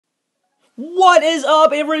What is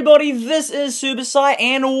up, everybody? This is SuperSight,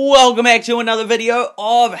 and welcome back to another video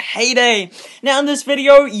of Heyday. Now, in this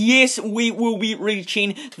video, yes, we will be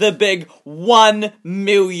reaching the big 1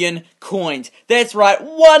 million coins. That's right,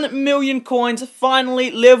 1 million coins,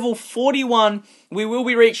 finally, level 41. We will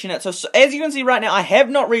be reaching it. So, as you can see right now, I have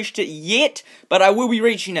not reached it yet, but I will be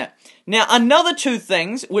reaching it. Now, another two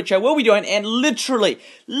things, which I will be doing, and literally,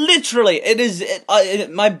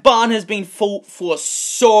 my barn has been full for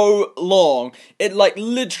so long.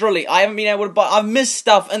 Literally, I haven't been able to buy, I've missed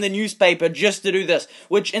stuff in the newspaper just to do this,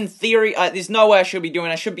 which in theory, there's no way I should be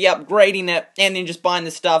doing. I should be upgrading it, and then just buying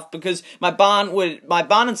the stuff, because my barn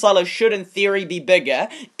and silo should, in theory, be bigger,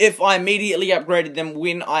 if I immediately upgraded them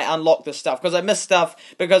when I unlock the stuff, because I missed stuff,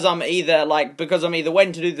 because I'm either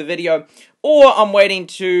waiting to do the video, or I'm waiting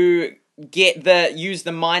to use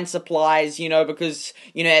the mine supplies, because,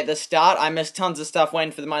 at the start, I missed tons of stuff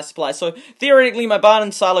waiting for the mine supplies. So, theoretically, my barn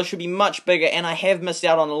and silo should be much bigger, and I have missed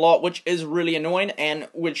out on a lot, which is really annoying, and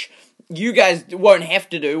which you guys won't have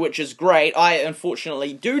to do, which is great. I,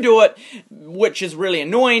 unfortunately, do it, which is really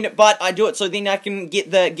annoying, but I do it so then I can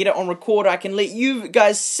get it on record. I can let you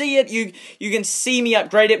guys see it. You can see me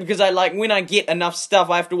upgrade it, because when I get enough stuff,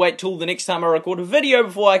 I have to wait till the next time I record a video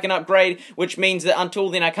before I can upgrade, which means that until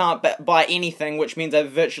then I can't buy anything, which means I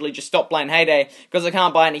virtually just stop playing Heyday, because I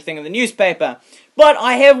can't buy anything in the newspaper. But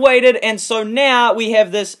I have waited, and so now we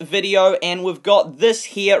have this video, and we've got this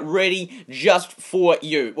here ready just for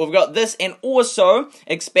you. We've got this, and also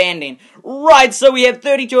expanding. Right, so we have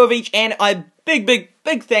 32 of each, and a big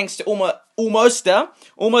thanks to Almoster,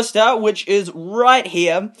 which is right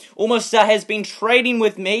here. Almoster has been trading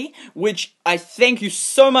with me, which I thank you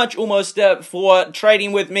so much, Almoster, for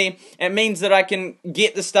trading with me. It means that I can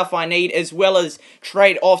get the stuff I need, as well as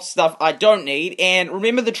trade off stuff I don't need. And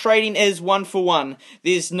remember, the trading is 1 for 1.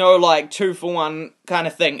 There's no, 2 for 1 kind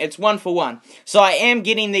of thing. It's 1 for 1. So I am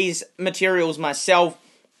getting these materials myself,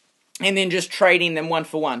 and then just trading them 1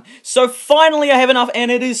 for 1. So finally I have enough, and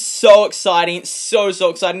it is so exciting, so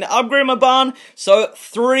exciting to upgrade my barn. So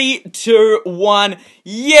 3, 2, 1,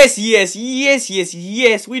 yes,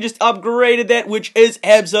 we just upgraded that, which is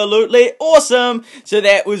absolutely awesome. So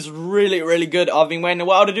that was really good. I've been waiting a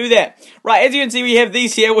while to do that. Right, as you can see, we have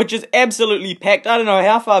these here, which is absolutely packed. I don't know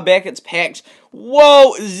how far back it's packed.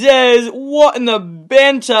 Whoa, Zaz, what in the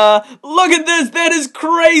banter? Look at this, that is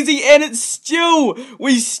crazy, and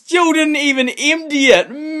we still didn't even empty it.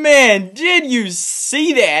 Man, did you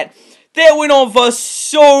see that? That went on for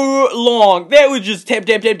so long. That was just tap,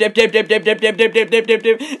 and look at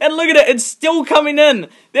it, it's still coming in.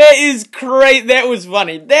 That is great, that was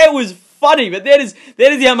funny, but that is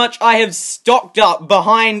how much I have stocked up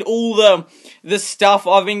behind all the stuff.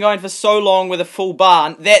 I've been going for so long with a full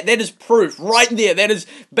barn. That is proof right there. That is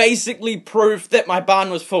basically proof that my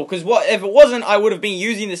barn was full. Because if it wasn't, I would have been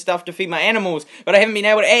using the stuff to feed my animals, but I haven't been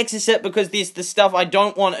able to access it because there's the stuff I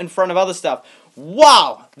don't want in front of other stuff.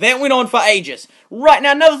 Wow, that went on for ages. Right,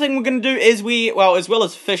 now another thing we're going to do is as well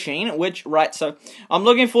as fishing, so I'm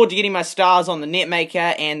looking forward to getting my stars on the net maker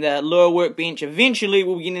and the lure workbench. Eventually,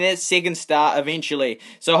 we'll be getting that second star eventually.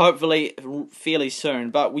 So hopefully, fairly soon,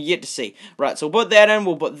 but we're yet to see. Right, so we'll put that in,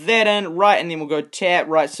 right, and then we'll go tap,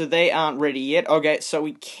 right, so they aren't ready yet. Okay, so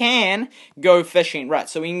we can go fishing, right,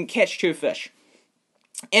 so we can catch 2 fish.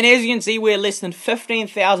 And as you can see, we're less than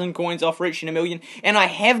 15,000 coins off reaching 1 million, and I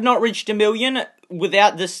have not reached 1 million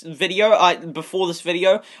without this video, before this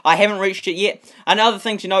video. I haven't reached it yet. Another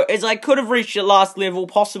thing to note is I could have reached the last level,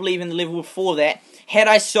 possibly even the level before that, had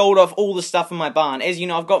I sold off all the stuff in my barn. As you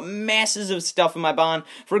know, I've got masses of stuff in my barn.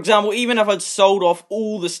 For example, even if I'd sold off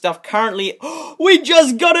all the stuff currently, we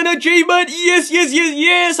just got an achievement!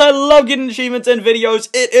 Yes! I love getting achievements in videos.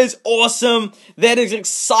 It is awesome. That is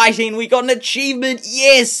exciting. We got an achievement.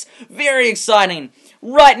 Yes! Very exciting.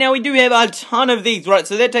 Right, now we do have a ton of these, right,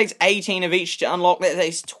 so that takes 18 of each to unlock, that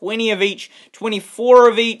takes 20 of each, 24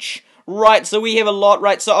 of each, right, so we have a lot,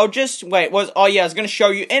 right, so I'll just, I was going to show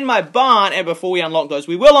you in my barn, and before we unlock those,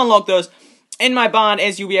 we will unlock those. In my barn,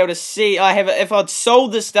 as you'll be able to see, if I'd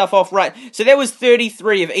sold this stuff off, right, so that was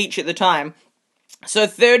 33 of each at the time, so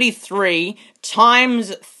 33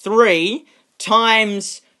 times 3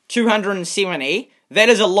 times 270, that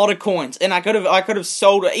is a lot of coins, and I could have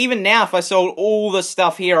sold it. Even now, if I sold all the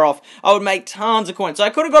stuff here off, I would make tons of coins. So I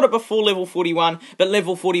could have got it before level 41, but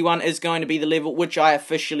level 41 is going to be the level which I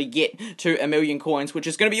officially get to 1 million coins, which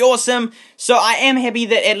is going to be awesome. So I am happy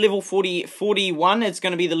that at level 41, it's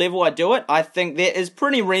going to be the level I do it. I think that is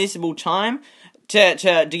pretty reasonable time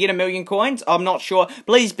to get 1,000,000 coins? I'm not sure.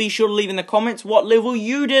 Please be sure to leave in the comments what level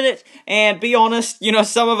you did it, and be honest, you know,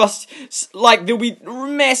 some of us, like, there'll be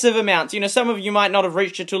massive amounts. You know, some of you might not have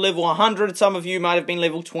reached it to level 100, some of you might have been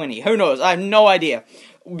level 20. Who knows? I have no idea.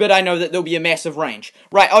 But I know that there'll be a massive range.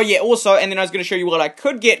 Right, oh yeah, also, and then I was going to show you what I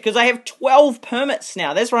could get, because I have 12 permits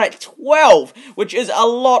now. That's right, 12! Which is a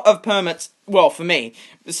lot of permits, well, for me,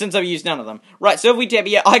 since I've used none of them. Right, so if we tap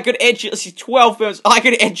here, I could actually, see 12 permits, I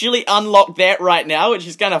could actually unlock that right now, which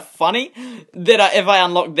is kind of funny, that if I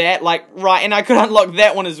unlock that, like, right, and I could unlock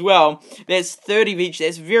that one as well. That's 30 of each,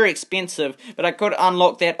 that's very expensive, but I could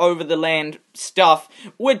unlock that over the land stuff,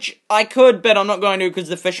 which I could, but I'm not going to, because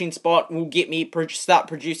the fishing spot will get me, start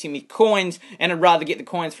producing me coins, and I'd rather get the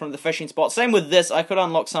coins from the fishing spot. Same with this, I could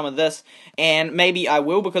unlock some of this, and maybe I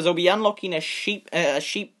will, because I'll be unlocking a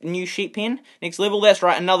new sheep pen next level. That's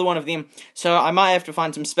right, another one of them, so I might have to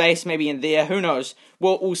find some space, maybe in there, who knows.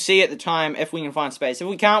 We'll see at the time if we can find space. If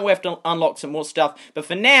we can't, we have to unlock some more stuff. But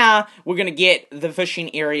for now, we're going to get the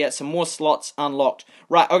fishing area, some more slots unlocked.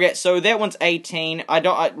 Right, okay, so that one's 18.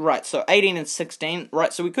 Right, so 18 and 16.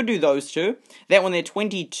 Right, so we could do those two. That one there,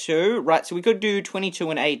 22. Right, so we could do 22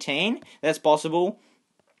 and 18. That's possible.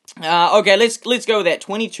 Okay, let's go with that,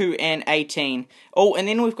 22 and 18. Oh, and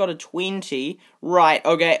then we've got a 20. Right,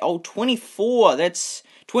 okay, 24. That's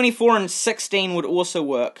 24 and 16 would also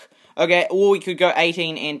work. Okay, or we could go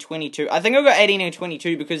 18 and 22. I think I'll go 18 and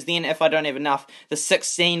 22, because then if I don't have enough, the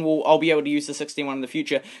 16 I'll be able to use the 16 one in the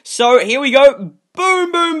future. So, here we go.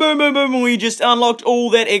 Boom, boom, boom, boom, boom. We just unlocked all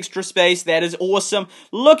that extra space. That is awesome.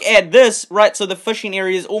 Look at this. Right, so the fishing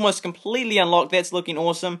area is almost completely unlocked. That's looking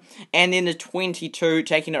awesome. And then the 22,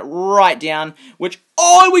 taking it right down, which,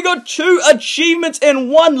 oh, we got 2 achievements in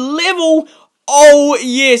 1 level. Oh,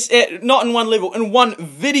 yes, not in 1 level, in 1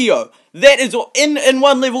 video. That is in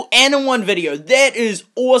 1 level and in 1 video. That is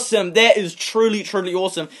awesome. That is truly, truly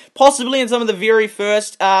awesome. Possibly in some of the very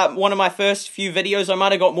first, one of my first few videos, I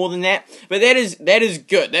might have got more than that. But that is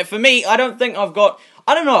good. That for me, I don't think I've got,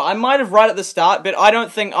 I don't know, I might have right at the start, but I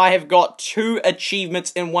don't think I have got 2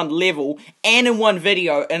 achievements in 1 level and in 1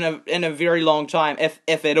 video in a very long time, if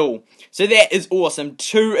at all. So that is awesome.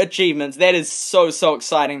 2 achievements. That is so, so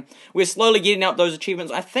exciting. We're slowly getting up those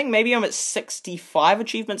achievements. I think maybe I'm at 65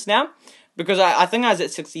 achievements now, because I think I was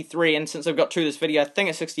at 63, and since I've got 2 this video, I think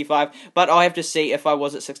it's 65, but I'll have to see if I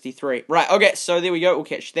was at 63. Right, okay, so there we go. We'll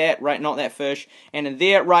catch that. Right, not that fish. And in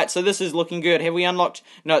there, right, so this is looking good. Have we unlocked?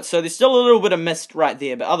 No, so there's still a little bit of mist right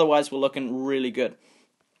there, but otherwise we're looking really good.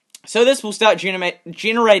 So this will start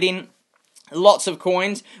generating lots of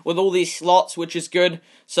coins with all these slots, which is good.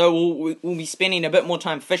 So we'll be spending a bit more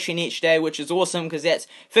time fishing each day, which is awesome, because that's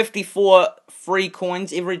 54 free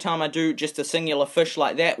coins every time I do just a singular fish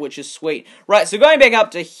like that, which is sweet. Right, so going back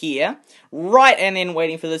up to here, right, and then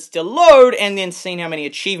waiting for this to load, and then seeing how many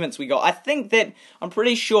achievements we got. I think that, I'm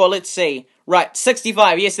pretty sure, let's see. Right,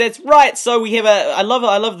 65, yes, that's right, so we have I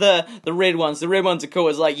love the red ones. The red ones are cool.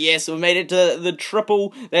 It's like, yes, we made it to the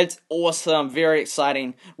triple. That's awesome, very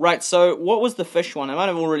exciting. Right, so what was the fish one? I might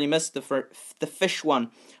have already missed the fish one.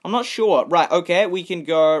 I'm not sure. Right, okay, we can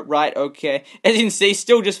go, right, okay. As you can see,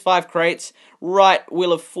 still just 5 crates. Right,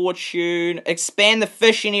 Wheel of Fortune. Expand the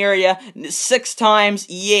fishing area 6 times,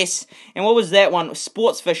 yes. And what was that one?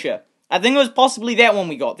 Sports Fisher. I think it was possibly that one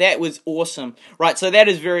we got. That was awesome. Right, so that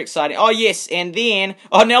is very exciting. Oh, yes, and then...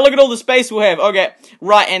 Oh, now look at all the space we'll have. Okay,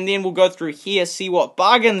 right, and then we'll go through here, see what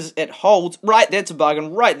bargains it holds. Right, that's a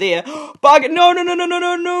bargain right there. Bargain! No, no, no, no, no,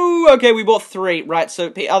 no, no! Okay, we bought 3. Right,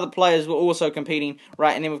 so other players were also competing.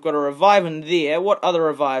 Right, and then we've got a revive in there. What other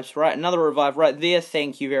revives? Right, another revive right there.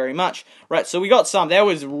 Thank you very much. Right, so we got some. That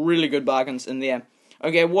was really good bargains in there.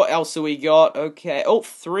 Okay, what else do we got? Okay, oh,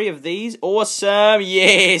 3 of these. Awesome,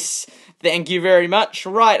 yes! Thank you very much.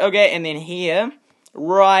 Right, okay, and then here.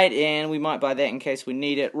 Right, and we might buy that in case we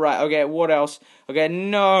need it. Right, okay, what else? Okay,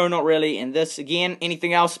 no, not really. And this again.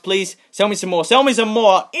 Anything else, please? Sell me some more. Sell me some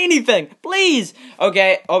more. Anything, please.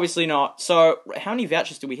 Okay, obviously not. So, how many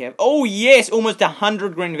vouchers do we have? Oh, yes, almost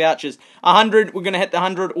 100 green vouchers. 100, we're going to hit the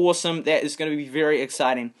 100. Awesome. That is going to be very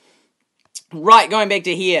exciting. Right, going back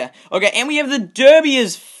to here. Okay, and we have the derby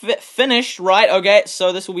is finished, right? Okay,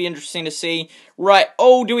 so this will be interesting to see. Right,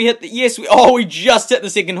 oh, do we hit the... Yes, we just hit the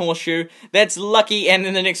second horseshoe. That's lucky, and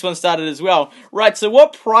then the next one started as well. Right, so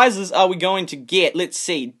what prizes are we going to get? Let's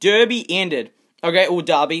see. Derby ended. Okay, or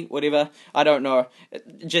derby, whatever. I don't know.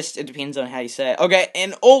 It depends on how you say it. Okay,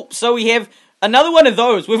 and so we have... Another one of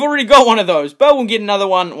those. We've already got one of those, but we'll get another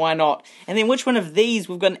one. Why not? And then which one of these?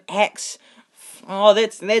 We've got an axe. Oh,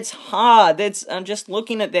 that's hard. I'm just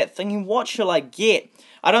looking at that thinking, what shall I get?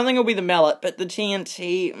 I don't think it'll be the mallet, but the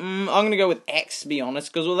TNT, I'm gonna go with axe, to be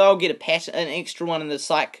honest, because although I'll get an extra one in the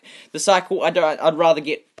cycle, I'd rather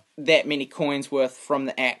get that many coins worth from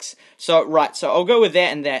the axe. So, right, so I'll go with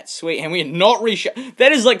that and that. Sweet, and we're not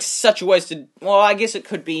that is like such a wasted, well, I guess it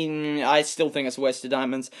could be, I still think it's a waste of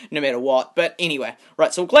diamonds, no matter what. But anyway,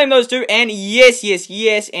 right, so we'll claim those two, and yes,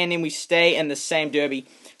 and then we stay in the same derby.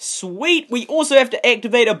 Sweet, we also have to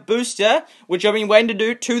activate a booster, which I've been waiting to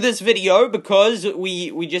do to this video, because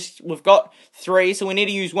we've got 3, so we need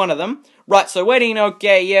to use one of them. Right, so waiting,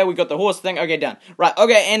 okay, yeah, we got the horse thing, okay, done. Right,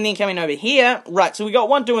 okay, and then coming over here, right, so we got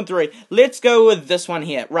 1, 2, and 3. Let's go with this one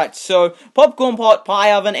here. Right, so popcorn pot,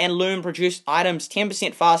 pie oven, and loom produce items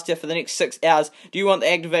 10% faster for the next 6 hours. Do you want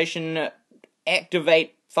the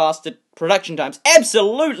activate faster production times?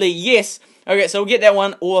 Absolutely, yes. Okay, so we'll get that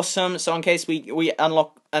one. Awesome. So in case we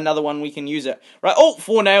unlock another one, we can use it. Right, oh,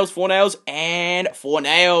 4 nails, and 4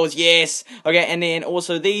 nails, yes. Okay, and then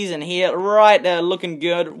also these in here. Right, they're looking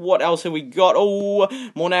good. What else have we got? Oh,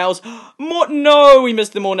 more nails. No, we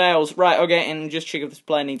missed the more nails. Right, okay, and just check if this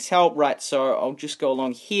player needs help. Right, so I'll just go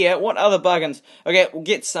along here. What other buggins? Okay, we'll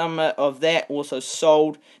get some of that also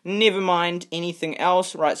sold. Never mind anything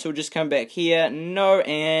else. Right, so we'll just come back here. No,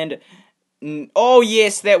 and oh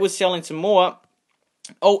yes, that was selling some more.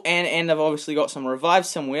 Oh, and I've obviously got some revives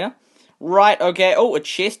somewhere. Right, okay. Oh, a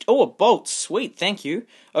chest. Oh, a bolt. Sweet, thank you.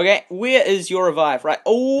 Okay, where is your revive? Right.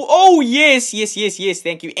 Oh, yes,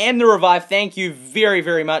 thank you. And the revive, thank you very,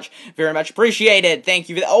 very much. Very much appreciated. Thank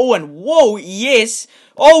you for that. Oh, and whoa, yes.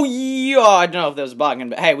 Oh, yeah, I don't know if that was a bargain,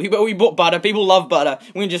 but hey, we bought butter. People love butter.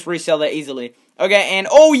 We can just resell that easily. Okay, and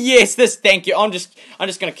oh yes, thank you. I'm just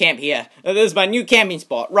gonna camp here. This is my new camping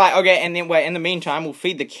spot. Right, okay, and then wait, in the meantime, we'll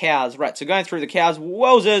feed the cows. Right, so going through the cows,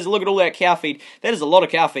 wowzers, look at all that cow feed. That is a lot of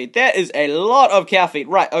cow feed. That is a lot of cow feed.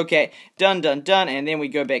 Right, okay, done, and then we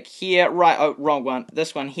go back here. Right, oh, wrong one.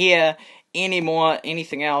 This one here.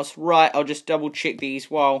 Anything else? Right, I'll just double check these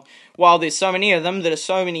while there's so many of them that are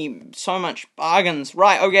so much bargains.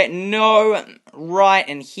 Right, okay, no, right,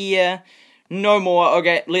 and here. No more.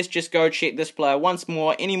 Okay, let's just go check this player once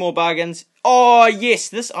more. Any more bargains? Oh,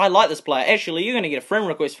 yes, I like this player. Actually, you're going to get a friend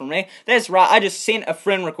request from me. That's right, I just sent a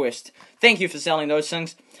friend request. Thank you for selling those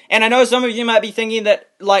things. And I know some of you might be thinking that,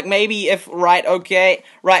 like, maybe if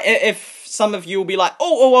some of you will be like,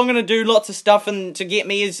 oh, I'm going to do lots of stuff and to get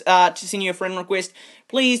me is to send you a friend request.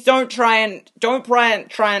 Please don't try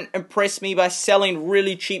and impress me by selling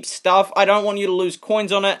really cheap stuff. I don't want you to lose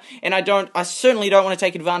coins on it, and I certainly don't want to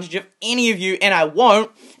take advantage of any of you, and I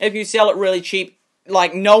won't. If you sell it really cheap,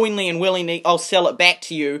 like knowingly and willingly, I'll sell it back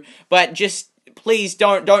to you, but just please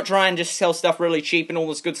don't try and just sell stuff really cheap and all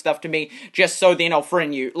this good stuff to me just so then I'll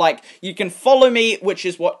friend you. Like, you can follow me, which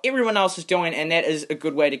is what everyone else is doing, and that is a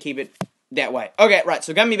good way to keep it that way. Okay, right,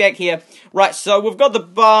 so me back here. Right, so we've got the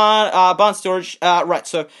barn storage. Right,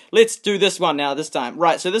 so let's do this one now, this time.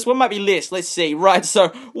 Right, so this one might be less. Let's see. Right, so,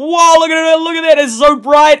 whoa, look at that. It's so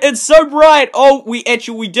bright. It's so bright. Oh, we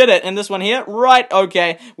did it. And this one here. Right,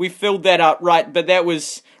 okay. We filled that up. Right, but that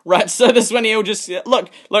was... Right, so this one here will just, look,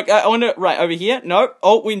 I wonder, right, over here, no,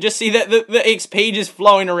 oh, we can just see that the XP just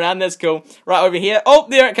flowing around, that's cool. Right, over here, oh,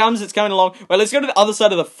 there it comes, it's coming along. Right, let's go to the other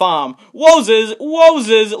side of the farm.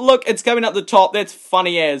 Wowzers, look, it's coming up the top, that's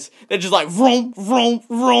funny as. They're just like, vroom, vroom,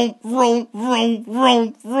 vroom, vroom, vroom,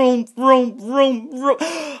 vroom, vroom, vroom, vroom, vroom.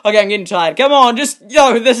 Okay, I'm getting tired, come on, this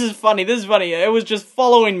is funny, it was just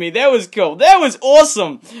following me, that was cool, that was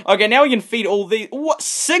awesome. Okay, now we can feed all these, what,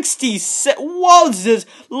 66, wowzers.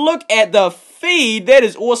 Look at the feed. That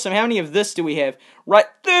is awesome. How many of this do we have? Right,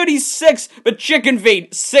 36, but chicken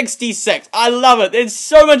feed, 66. I love it. There's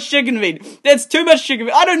so much chicken feed. That's too much chicken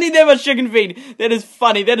feed. I don't need that much chicken feed. That is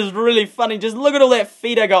funny. That is really funny. Just look at all that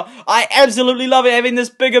feed I got. I absolutely love it, having this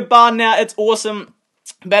bigger barn now. It's awesome.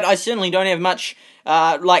 But I certainly don't have much,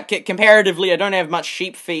 comparatively, I don't have much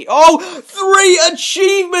sheep feed. Oh, 3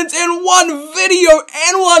 achievements in 1 video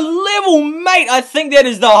and 1 level, mate. I think that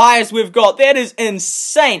is the highest we've got. That is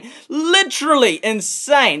insane. Literally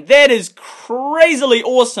insane. That is crazily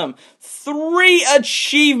awesome. 3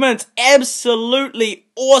 achievements. Absolutely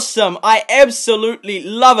awesome. I absolutely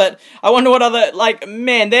love it. I wonder what other,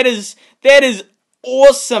 man, that is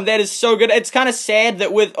awesome. That is so good. It's kind of sad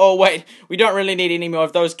that oh wait, we don't really need any more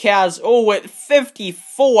of those cows. Oh, we're at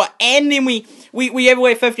 54, and then we have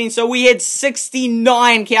away 15, so we had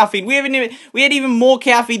 69 cow feed. We had even more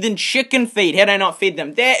cow feed than chicken feed had I not fed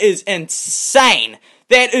them. That is insane.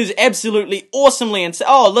 That is absolutely awesomely insane.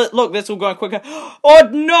 Oh, look, that's all going quicker. Oh,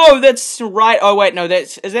 no, that's right. Oh, wait, no,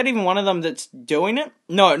 is that even one of them that's doing it?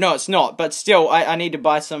 No, it's not, but still, I need to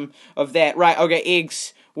buy some of that. Right, okay,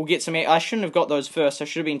 eggs. we'll get some. I shouldn't have got those first. I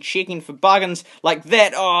should have been checking for buggins like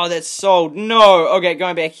that. Oh, that's sold. No. Okay,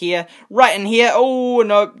 going back here. Right in here. Oh,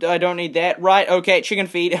 no, I don't need that. Right, okay, chicken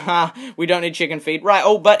feed. Ha, we don't need chicken feed. Right,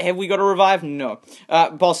 oh, but have we got a revive? No.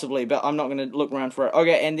 Possibly, but I'm not going to look around for it.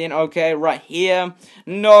 Okay, and then, okay, right here.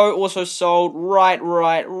 No, also sold. Right.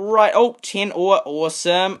 Oh, 10 ore.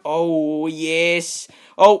 Awesome. Oh, yes.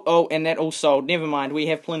 Oh, and that all sold. Never mind, we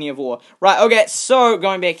have plenty of ore. Right, okay, so,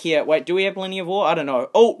 going back here. Wait, do we have plenty of ore? I don't know.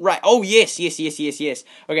 Oh, right. Oh, yes.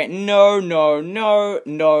 Okay, no,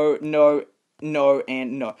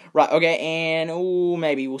 and no. Right, okay, and, oh,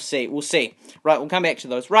 maybe, we'll see. Right, we'll come back to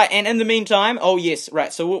those. Right, and in the meantime, oh, yes,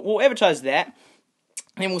 right, so we'll advertise that.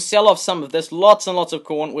 And we'll sell off some of this, lots and lots of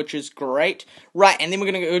corn, which is great. Right, and then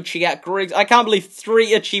we're going to go check out Greg's. I can't believe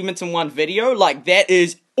 3 achievements in one video. Like, that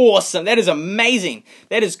is awesome. That is amazing.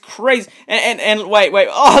 That is crazy. And wait.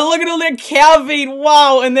 Oh, look at all that cow feed.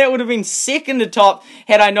 Wow, and that would have been second to top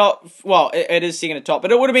had I not, well, it is second to top,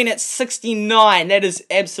 but it would have been at 69. That is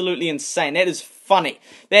absolutely insane. That is funny.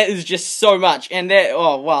 That is just so much, and that,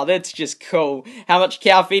 oh wow, that's just cool. How much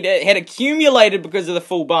cow feed it had accumulated because of the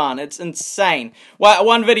full barn. It's insane. Well,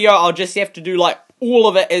 one video I'll just have to do like all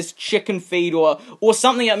of it as chicken feed or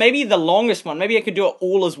something. Maybe the longest one. Maybe I could do it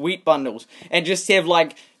all as wheat bundles and just have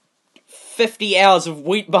like 50 hours of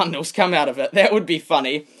wheat bundles come out of it. That would be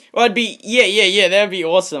funny. Well, it'd be, yeah, that would be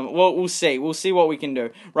awesome. Well, we'll see what we can do.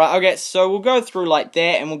 Right, okay, so we'll go through like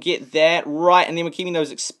that, and we'll get that, right, and then we're keeping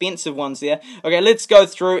those expensive ones there. Okay, let's go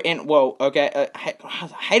through, and, whoa, okay, I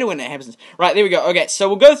hate it when that happens. Right, there we go, okay, so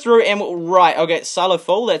we'll go through, and right, okay, silo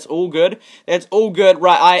full, that's all good,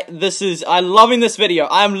 right, I'm loving this video,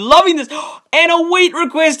 I'm loving this, and a wheat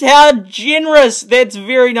request, how generous, that's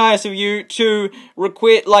very nice of you to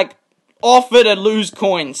request, like, offer to lose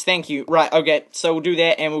coins. Thank you. Right, okay, so we'll do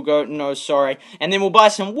that, and we'll go, no, sorry. And then we'll buy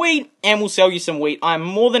some wheat, and we'll sell you some wheat. I'm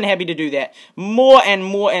more than happy to do that. More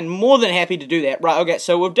than happy to do that. Right, okay,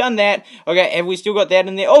 so we've done that. Okay, have we still got that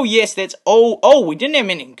in there? Oh, yes, that's, oh, we didn't have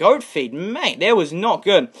any goat feed. Mate, that was not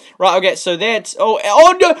good. Right, okay, so that's, no,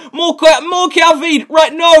 more cow feed.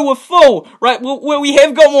 Right, no, we're full. Right, we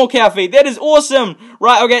have got more cow feed. That is awesome.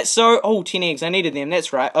 Right, okay, so, 10 eggs. I needed them.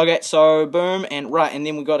 That's right. Okay, so, boom, and right, and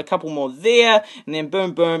then we got a couple more there, and then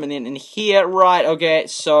boom, and then in here, right, okay,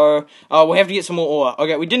 so, we'll have to get some more ore.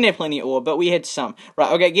 Okay, we didn't have plenty of ore, but we had some.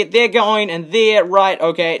 Right, okay, get there going, and there, right,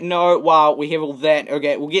 okay, no, wow, we have all that.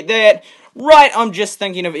 Okay, we'll get that. Right, I'm just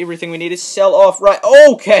thinking of everything we need to sell off. Right,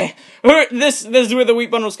 okay, this is where the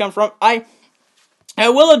wheat bundles come from. I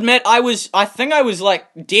will admit, I think I was, like,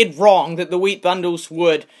 dead wrong that the wheat bundles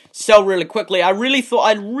would sell really quickly. I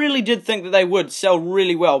really did think that they would sell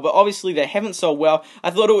really well, but obviously they haven't sold well.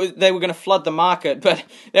 I thought they were going to flood the market, but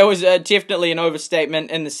that was definitely an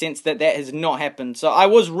overstatement in the sense that has not happened. So I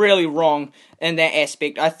was really wrong in that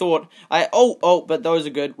aspect. I thought, but those are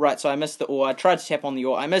good. Right, so I missed the ore. I tried to tap on the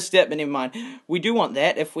ore. I missed it, but never mind. We do want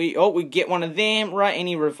that. If we get one of them, right,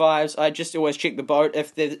 any revives, I just always check the boat.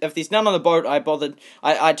 If there's none on the boat,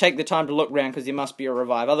 I take the time to look around because there must be a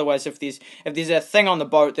revive. Otherwise, if there's a thing on the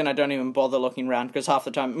boat, then I don't even bother looking around because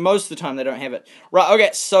most of the time they don't have it. Right, okay,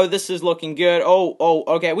 so this is looking good.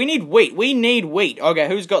 Okay, we need wheat. Okay,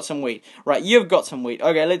 who's got some wheat? Right, you've got some wheat.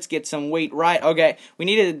 Okay, let's get some wheat. Right, okay, we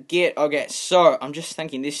need to get, okay, so I'm just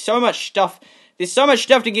thinking, there's so much stuff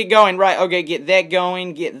to get going. Right, okay, get that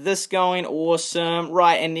going, get this going, awesome.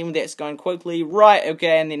 Right, and then that's going quickly. Right,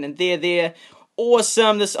 okay, and then there.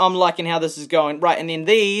 Awesome, I'm liking how this is going. Right, and then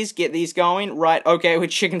get these going. Right, okay, with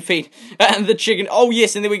chicken feed. And the chicken, oh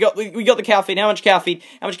yes, and then we got the cow feed. How much cow feed?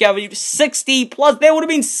 60 plus, that would have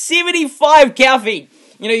been 75 cow feed.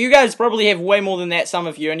 You know, you guys probably have way more than that, some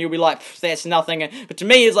of you, and you'll be like, that's nothing. But to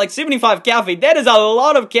me, it's like 75 cow feed. That is a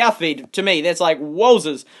lot of cow feed to me. That's like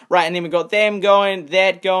wowzers. Right, and then we got them going,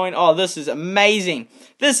 that going. Oh, this is amazing.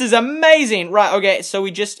 Right, okay, so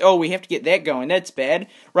we have to get that going. That's bad.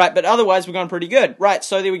 Right, but otherwise we're going pretty good. Right,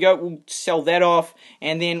 so there we go. We'll sell that off.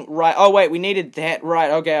 And then, right, oh wait, we needed that.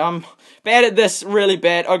 Right, okay, I'm bad at this, really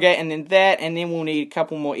bad. Okay, and then that, and then we'll need a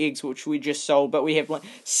couple more eggs, which we just sold. But we have like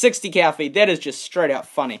 60 cow feed. That is just straight out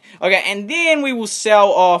funny. Okay, and then we will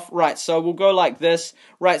sell off. Right, so we'll go like this.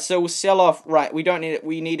 Right, so we'll sell off. Right, we don't need it.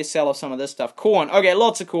 We need to sell off some of this stuff. Corn. Okay,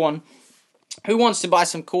 lots of corn. Who wants to buy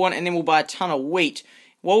some corn? And then we'll buy a ton of wheat.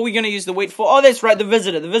 What are we going to use the wheat for? Oh, that's right, the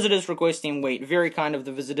visitor. The visitor's requesting wheat. Very kind of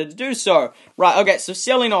the visitor to do so. Right, okay, so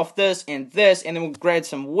selling off this, and then we'll grab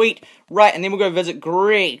some wheat. Right, and then we'll go visit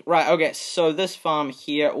Greg. Right, okay, so this farm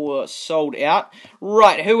here all sold out.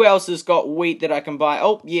 Right, who else has got wheat that I can buy?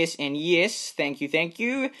 Oh, yes and yes. Thank you, thank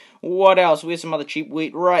you. What else? Where's some other cheap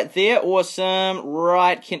wheat? Right there. Awesome.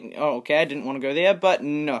 Right. Oh, okay, I didn't want to go there, but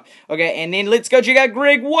no. Okay, and then let's go check out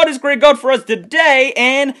Greg. What has Greg got for us today?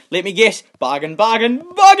 And let me guess. Bargain, bargain,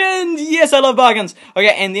 bargains! Yes, I love bargains.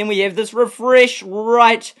 Okay, and then we have this refresh.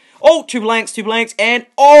 Right. Oh, two blanks, and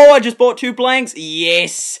oh, I just bought 2 blanks.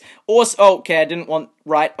 Yes. Awesome. Oh, okay, I didn't want.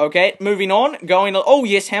 Right. Okay, moving on. Going. Oh,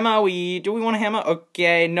 yes, hammer. Do we want a hammer?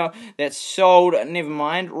 Okay, no, that's sold. Never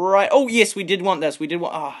mind. Right. Oh, yes, we did want this. We did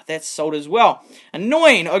want. Ah, oh, that's sold as well.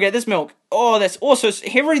 Annoying. Okay, this milk. Oh, that's also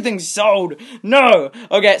everything's sold. No.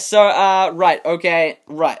 Okay, so right. Okay,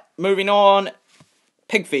 right. Moving on.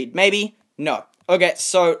 Pig feed, maybe. No. Okay,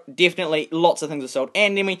 so definitely lots of things are sold.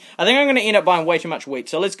 And then I think I'm going to end up buying way too much wheat.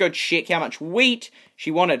 So let's go check how much wheat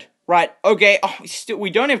she wanted. Right, okay, oh, we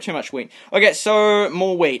don't have too much wheat. Okay, so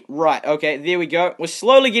more wheat. Right, okay, there we go. We're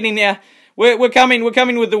slowly getting there. We're coming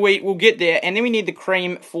with the wheat. We'll get there. And then we need the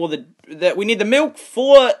cream for we need the milk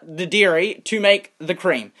for the dairy to make the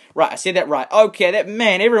cream. Right, I said that right. Okay,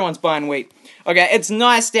 man, everyone's buying wheat. Okay, it's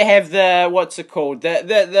nice to have the, what's it called?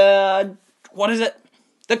 What is it?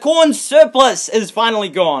 The corn surplus is finally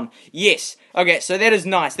gone. Yes. Okay, so that is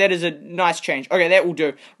nice. That is a nice change. Okay, that will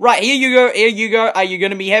do. Right, here you go. Here you go. Are you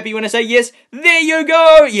going to be happy when I say yes? There you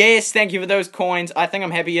go. Yes, thank you for those coins. I think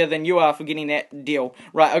I'm happier than you are for getting that deal.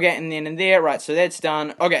 Right, okay, and then in there. Right, so that's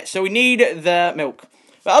done. Okay, so we need the milk.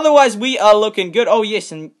 But otherwise, we are looking good. Oh,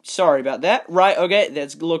 yes, and sorry about that. Right, okay,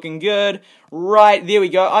 that's looking good. Right, there we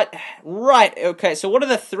go. Right, okay, so what are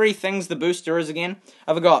the 3 things the booster is again?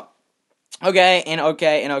 I forgot. Okay, and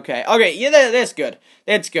okay, and okay. Okay, yeah, that's good.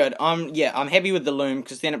 That's good. Yeah, I'm happy with the loom,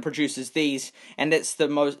 because then it produces these, and that's the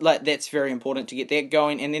most, like, that's very important to get that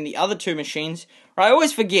going. And then the other 2 machines, right, I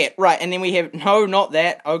always forget. Right, and then we have, no, not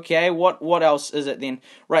that. Okay, what else is it then?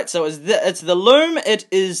 Right, so it's the loom, it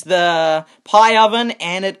is the pie oven,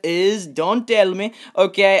 and it is, don't tell me,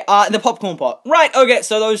 okay, the popcorn pot. Right, okay,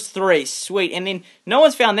 so those 3, sweet. And then no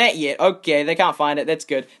one's found that yet. Okay, they can't find it. That's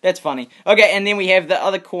good. That's funny. Okay, and then we have the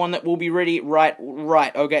other corn that will be ready. Right.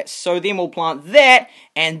 Okay, so then we'll plant that,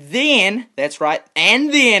 and then, that's right,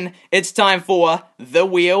 and then it's time for the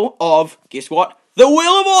Wheel of, guess what? The Wheel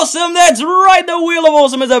of Awesome! That's right, the Wheel of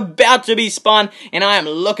Awesome is about to be spun, and I am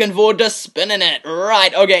looking forward to spinning it.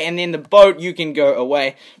 Right, okay, and then the boat, you can go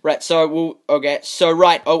away. Right, so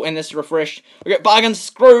right, oh, and this refreshed. Okay, bargain,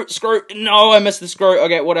 screw, no, I missed the screw.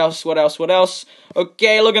 Okay, what else?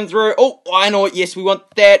 Okay, looking through. Oh, I know it, yes, we want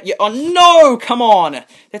that. Yeah, oh, no, come on.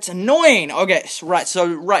 That's annoying. Okay,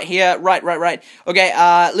 so right here, right. Okay,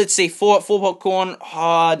 let's see, 4 popcorn.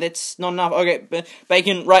 Oh, that's not enough. Okay,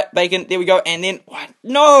 bacon, right, bacon, there we go, and then, what?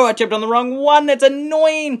 No, I tipped on the wrong one. That's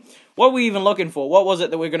annoying. What were we even looking for? What was it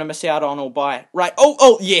that we're going to miss out on or buy? Right,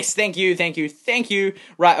 oh, yes, thank you.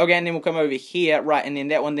 Right, okay, and then we'll come over here, right, and then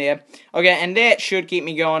that one there. Okay, and that should keep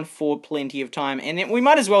me going for plenty of time. And then we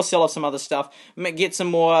might as well sell off some other stuff, get some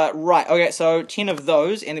more, right, okay, so 10 of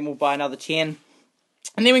those, and then we'll buy another 10.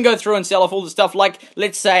 And then we can go through and sell off all the stuff, like,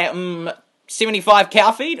 let's say, 75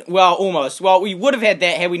 cow feed? Well, almost. Well, we would have had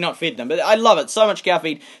that had we not fed them, but I love it. So much cow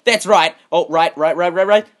feed. That's right. Oh, right.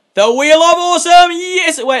 The Wheel of Awesome!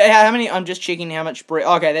 Yes! Wait, how many? I'm just checking how much bread.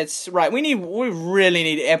 Okay, that's right. We really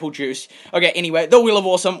need apple juice. Okay, anyway, the Wheel of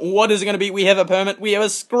Awesome. What is it going to be? We have a permit. We have a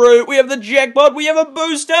screw. We have the jackpot. We have a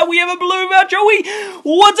booster. We have a blue voucher.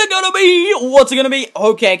 What's it going to be?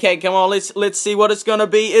 Okay, come on. Let's see what it's going to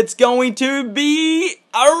be. It's going to be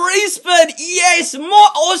a respin! Yes! More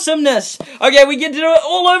awesomeness! Okay, we get to do it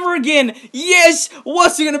all over again! Yes!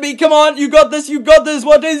 What's it gonna be? Come on, you got this!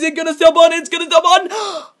 What is it gonna stop on? It's gonna stop on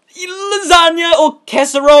lasagna or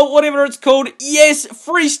casserole, whatever it's called. Yes!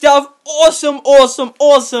 Free stuff!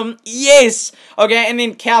 Awesome! Yes! Okay, and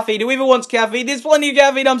then cow feed. Whoever wants cow feed, there's plenty of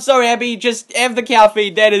cow feed. I'm so happy. Just have the cow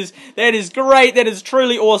feed. That is great. That is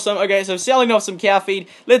truly awesome. Okay, so selling off some cow feed.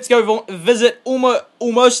 Let's go visit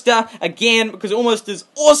Almoster again, because Almost is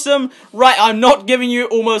awesome. Right, I'm not giving you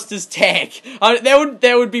Almoster's tag.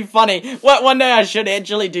 That would be funny. One day I should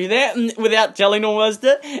actually do that without telling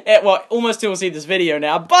Almoster. Well, Almoster will see this video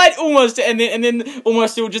now, but Almoster, and then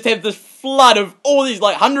Almoster will just have this flood of all these,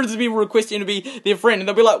 like, hundreds of people requesting to be their friend, and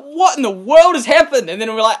they'll be like, what in the world has happened? And then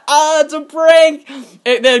we'll be like, it's a prank!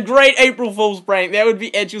 The great April Fool's prank. That would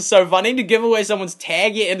be actually so funny, to give away someone's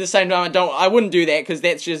tag, yet at the same time, I wouldn't do that, because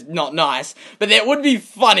that's just not nice. But that would be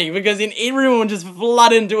funny, because then everyone would just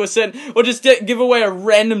flood into a certain, or just give away a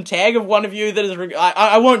random tag of one of you that is,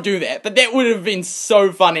 I won't do that, but that would have been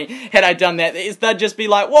so funny had I done that. They'd just be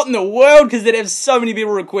like, what in the world? Because they'd have so many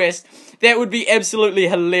people request. That would be absolutely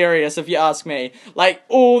hilarious if you ask me. Like,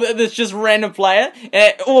 this just random player,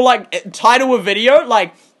 or like, title a video,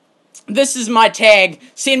 like, this is my tag,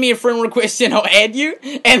 send me a friend request and I'll add you,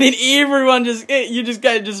 and then everyone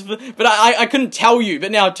but I couldn't tell you,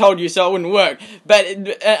 but now I told you, so it wouldn't work, but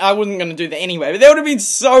I wasn't going to do that anyway, but that would have been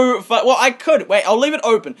so fun. Well, I could, wait, I'll leave it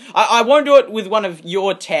open, I won't do it with one of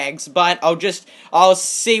your tags, but I'll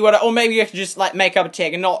see or maybe I could just, like, make up a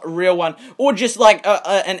tag and not a real one, or just, like,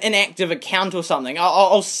 an inactive account or something.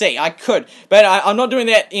 I'll see, I could, but I'm not doing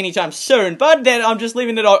that anytime soon, but then I'm just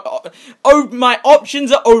leaving it my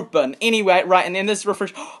options are open. Anyway, right, and then this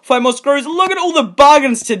refresh, 5 more screws. Look at all the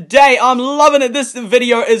bargains today. I'm loving it. This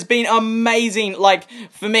video has been amazing, like,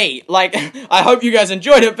 for me. Like, I hope you guys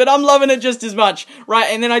enjoyed it, but I'm loving it just as much, right?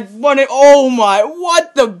 And then I want to, oh my,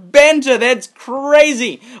 what the banter, that's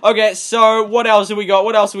crazy. Okay, so what else have we got?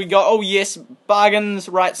 Oh yes, bargains,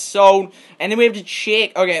 right, sold. And then we have to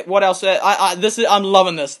check, okay, what else? I'm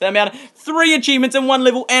loving this. The amount of 3 achievements in 1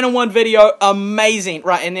 level and in 1 video, amazing.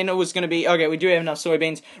 Right, and then it was going to be, okay, we do have enough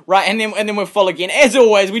soybeans, right, and then we're full again. As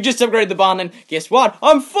always, we just upgraded the barn, and guess what?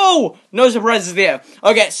 I'm full! No surprises there.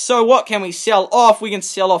 Okay, so what can we sell off? We can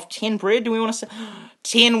sell off 10 bread. Do we want to sell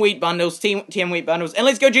 10 wheat bundles, 10 wheat bundles, and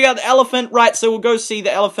let's go check out the elephant, right, so we'll go see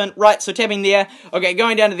the elephant, right, so tapping there, okay,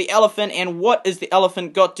 going down to the elephant, and what is the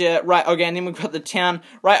elephant got to, right, okay, and then we've got the town,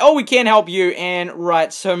 right, oh, we can help you, and,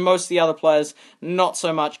 right, so most of the other players, not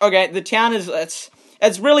so much, okay, the town is,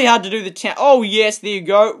 it's really hard to do the town, oh, yes, there you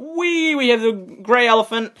go, we have the grey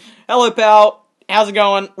elephant, hello, pal, how's it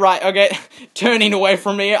going? Right, okay, turning away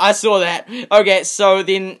from me, I saw that, okay, so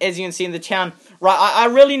then, as you can see in the town, right, I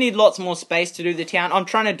really need lots more space to do the town. I'm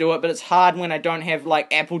trying to do it, but it's hard when I don't have,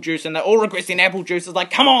 like, apple juice, and they're all requesting apple juice. It's like,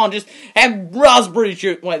 come on, just have raspberry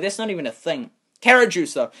juice. Wait, that's not even a thing. Carrot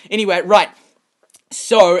juice, though. Anyway, right,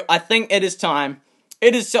 so I think it is time.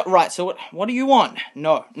 It is, right, so what do you want?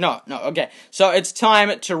 No, okay. So it's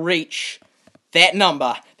time to reach that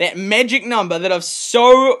number, that magic number that I've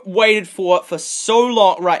so waited for so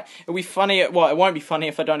long. Right, it'll be funny, well, it won't be funny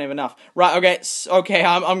if I don't have enough. Right, okay,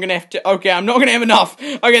 I'm gonna have to, okay, I'm not gonna have enough.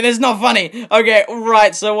 Okay, that's not funny. Okay,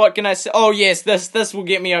 right, so what can I say? Oh, yes, this will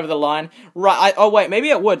get me over the line. Right, oh, wait,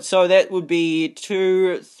 maybe it would. So that would be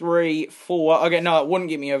 2, 3, 4. Okay, no, it wouldn't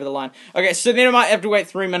get me over the line. Okay, so then I might have to wait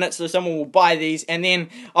 3 minutes so someone will buy these, and then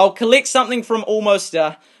I'll collect something from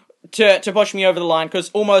Almoster to push me over the line,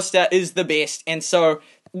 because Almoster is the best, and so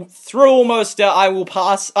through Almoster I will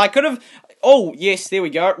pass. I could have, oh yes, there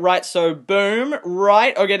we go, right, so boom,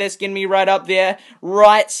 right, okay, that's getting me right up there,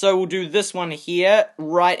 right, so we'll do this one here,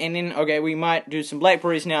 right, and then, okay, we might do some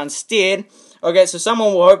blackberries now instead. Okay, so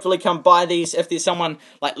someone will hopefully come buy these. If there's someone,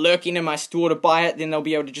 like, lurking in my store to buy it, then they'll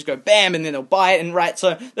be able to just go bam, and then they'll buy it, and right,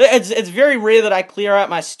 so it's very rare that I clear out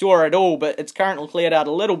my store at all, but it's currently cleared out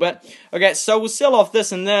a little bit. Okay, so we'll sell off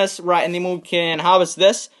this and this, right, and then we can harvest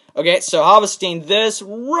this. Okay, so harvesting this,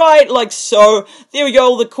 right, like so. There we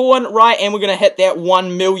go, the corn, right, and we're going to hit that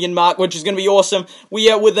 1 million mark, which is going to be awesome.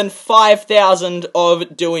 We are within 5,000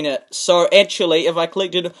 of doing it. So, actually, if I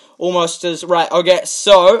collected almost as, right, okay,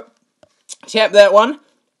 so tap that one,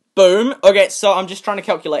 boom. Okay, so I'm just trying to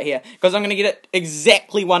calculate here, because I'm going to get it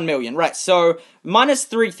exactly 1 million, right, so minus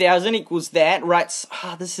 3,000 equals that, right, so,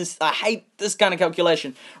 I hate this kind of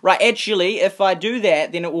calculation, right, actually, if I do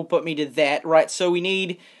that, then it will put me to that, right, so we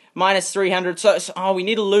need minus 300, so we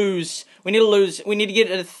need to get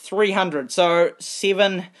it to 300, so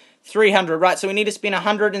 300, right, so we need to spend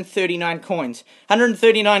 139 coins,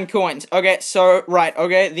 139 coins, okay, so, right,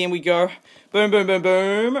 okay, then we go, boom, boom, boom,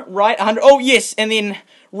 boom, right, 100, oh, yes, and then,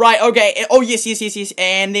 right, okay, oh, yes,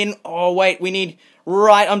 and then, oh, wait, we need,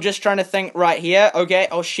 right, I'm just trying to think, right here, okay,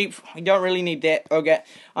 oh, sheep, we don't really need that, okay,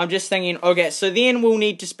 I'm just thinking, okay, so then we'll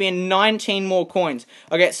need to spend 19 more coins,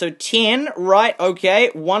 okay, so 10, right, okay,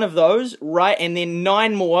 one of those, right, and then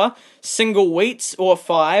 9 more single wheats, or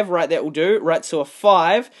 5, right, that will do, right, so a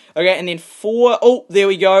 5, okay, and then 4, oh, there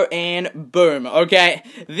we go, and boom, okay,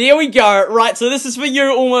 there we go, right, so this is for you,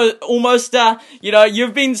 almost, you know,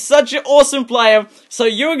 you've been such an awesome player, so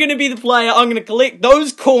you're going to be the player, I'm going to collect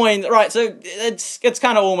those coins, right, so it's it's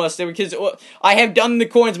kind of almost there, because I have done the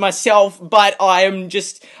coins myself, but I've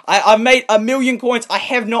made 1,000,000 coins. I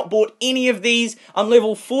have not bought any of these. I'm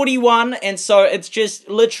level 41, and so it's just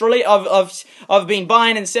literally I've been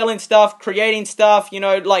buying and selling stuff, creating stuff, you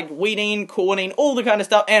know, like weeding, corning, all the kind of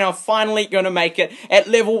stuff, and I'm finally going to make it at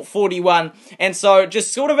level 41. And so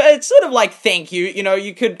just it's sort of like thank you. You know,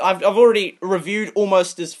 I've already reviewed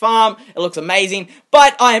Almost as Farm. It looks amazing,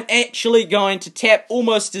 but I am actually going to tap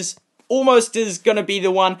Almost as going to be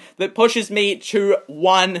the one that pushes me to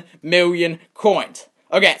 1,000,000 coins.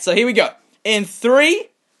 Okay, so here we go. In 3,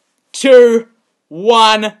 2,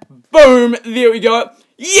 1, boom, there we go.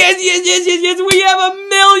 Yes, yes, yes, yes, yes, we have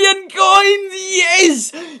 1,000,000 coins,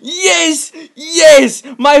 yes, yes, yes,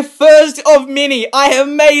 my first of many. I have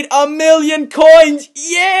made 1,000,000 coins,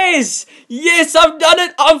 yes, yes, I've done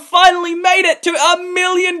it. I've finally made it to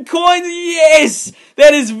 1,000,000 coins, yes.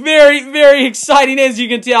 That is very, very exciting, as you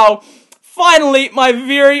can tell. Finally, my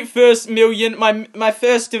very first 1,000,000, my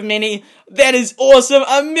first of many. That is awesome.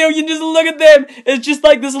 1,000,000, just look at them. It's just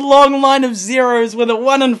like this long line of zeros with a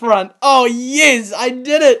 1 in front. Oh, yes, I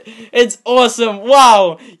did it. It's awesome.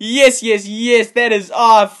 Wow. Yes, yes, yes. That is,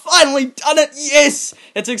 I've finally done it. Yes.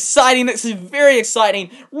 It's exciting. This is very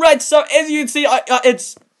exciting. Right, so as you can see,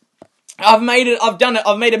 I've made it, I've done it,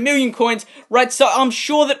 I've made 1,000,000 coins, right? So I'm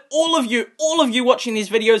sure that all of you watching these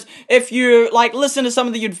videos, if you, like, listen to some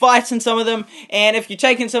of the advice in some of them, and if you're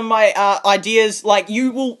taking some of my ideas, like,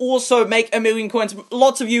 you will also make 1,000,000 coins.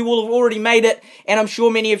 Lots of you will have already made it, and I'm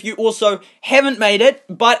sure many of you also haven't made it,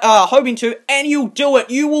 but hoping to, and you'll do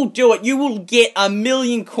it, you will do it, you will get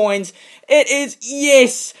 1,000,000 coins. It is,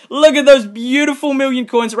 yes, look at those beautiful 1,000,000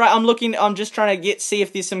 coins, right? I'm just trying to see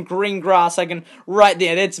if there's some green grass I can, right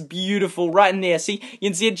there, that's beautiful, right in there, see, you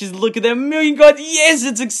can see it, just look at that 1,000,000 coins, yes,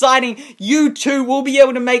 it's exciting, you too will be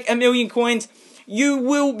able to make 1,000,000 coins, you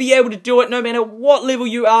will be able to do it no matter what level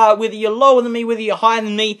you are, whether you're lower than me, whether you're higher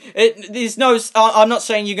than me. I'm not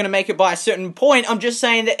saying you're going to make it by a certain point, I'm just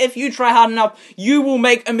saying that if you try hard enough, you will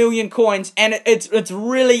make 1,000,000 coins, and it's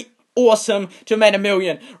really awesome to make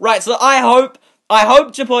 1,000,000. Right, so I hope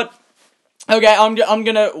to put, okay, I'm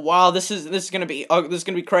gonna, wow, this is gonna be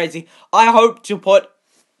crazy. I hope to put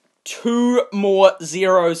 2 more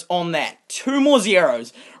zeros on that. 2 more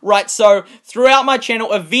zeros. Right, so throughout my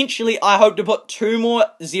channel, eventually I hope to put 2 more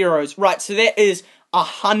zeros. Right, so that is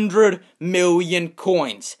 100,000,000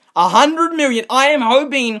 coins. 100,000,000. I am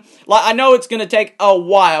hoping, like, I know it's going to take a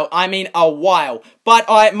while. I mean, a while. But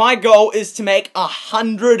my goal is to make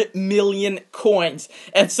 100,000,000 coins.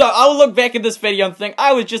 And so I'll look back at this video and think,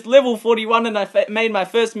 I was just level 41 and I made my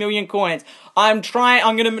first 1,000,000 coins. I'm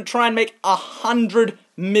going to try and make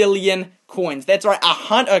 100,000,000 coins. That's right,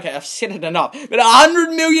 okay, I've said it enough. But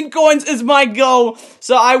 100,000,000 coins is my goal.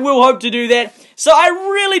 So I will hope to do that. So I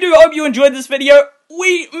really do hope you enjoyed this video.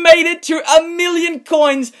 We made it to 1,000,000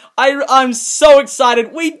 coins. I'm so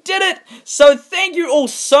excited. We did it. So thank you all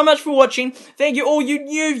so much for watching. Thank you all you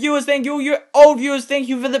new viewers. Thank you all you old viewers. Thank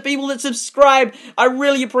you for the people that subscribe. I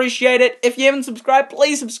really appreciate it. If you haven't subscribed,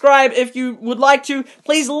 please subscribe. If you would like to,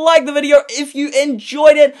 please like the video. If you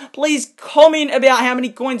enjoyed it, please comment about how many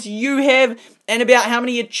coins you have, and about how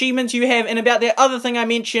many achievements you have, and about that other thing I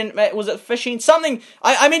mentioned, was it fishing? Something,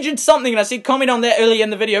 I mentioned something, and I said comment on that earlier in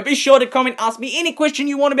the video. Be sure to comment, ask me any question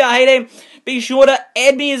you want about Hay Day. Be sure to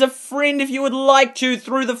add me as a friend if you would like to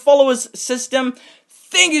through the followers system.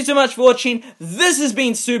 Thank you so much for watching. This has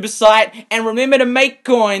been SuperSight, and remember to make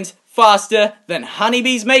coins faster than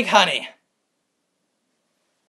honeybees make honey.